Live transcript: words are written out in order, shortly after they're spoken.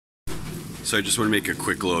So I just want to make a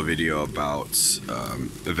quick little video about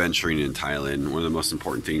adventuring in Thailand. One of the most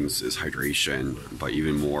important things is hydration, but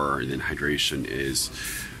even more than hydration is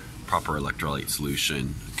proper electrolyte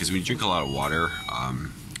solution. Because when you drink a lot of water,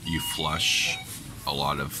 you flush a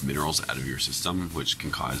lot of minerals out of your system, which can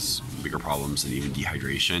cause bigger problems and even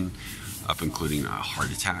dehydration, up including a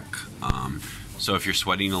heart attack. So if you're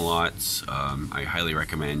sweating a lot, I highly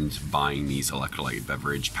recommend buying these electrolyte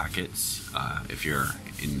beverage packets. If you're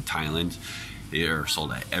in Thailand, they are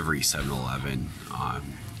sold at every 7-Eleven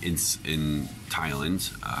in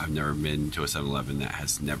Thailand. I've never been to a 7-Eleven that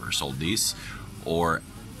has never sold these, or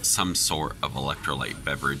some sort of electrolyte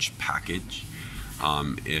beverage package.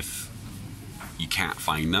 If you can't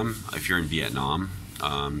find them, if you're in Vietnam,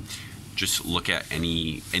 just look at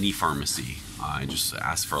any pharmacy and just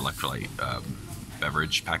ask for electrolyte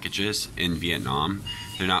beverage packages. In Vietnam,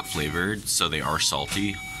 they're not flavored, so they are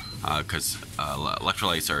salty, because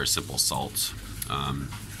electrolytes are a simple salt.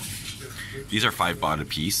 These are 5 baht a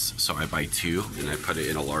piece, so I buy 2 and I put it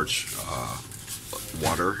in a large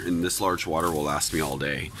water, and this large water will last me all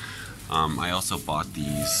day. I also bought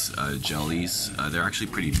these jellies. They're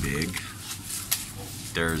actually pretty big.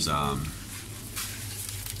 There's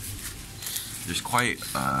quite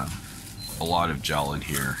a lot of gel in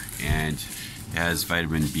here, and it has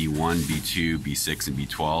vitamin B1, B2, B6, and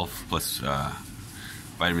B12, plus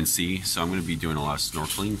vitamin C. So I'm going to be doing a lot of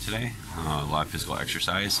snorkeling today, a lot of physical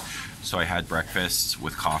exercise. So I had breakfast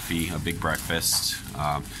with coffee, a big breakfast.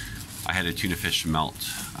 I had a tuna fish melt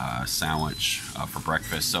sandwich for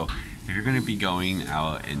breakfast. So if you're going to be going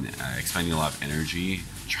out and expending a lot of energy,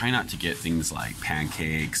 try not to get things like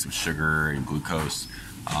pancakes with sugar and glucose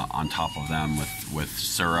on top of them with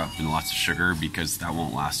syrup and lots of sugar, because that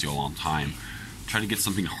won't last you a long time. Try to get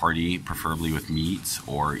something hearty, preferably with meat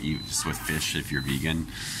or just with fish if you're vegan.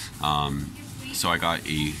 So I got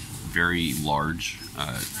a very large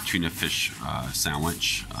tuna fish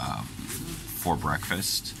sandwich for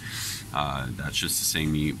breakfast. That's just to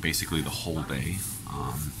sustain me basically the whole day.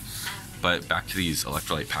 But back to these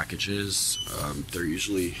electrolyte packages, they're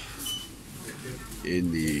usually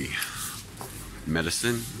in the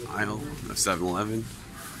medicine aisle of 7-Eleven.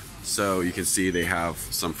 So you can see they have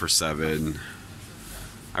some for 7.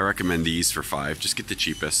 I recommend these for 5. Just get the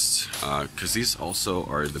cheapest, because these also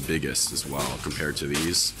are the biggest as well compared to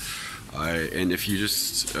these. And if you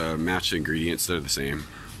just match the ingredients, they're the same.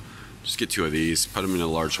 Just get 2 of these, put them in a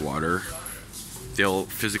large water. They'll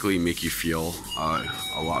physically make you feel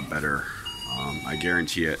a lot better. I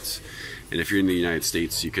guarantee it. And if you're in the United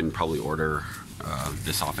States, you can probably order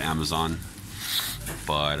this off Amazon.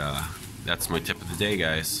 But that's my tip of the day,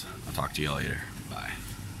 guys. I'll talk to you later.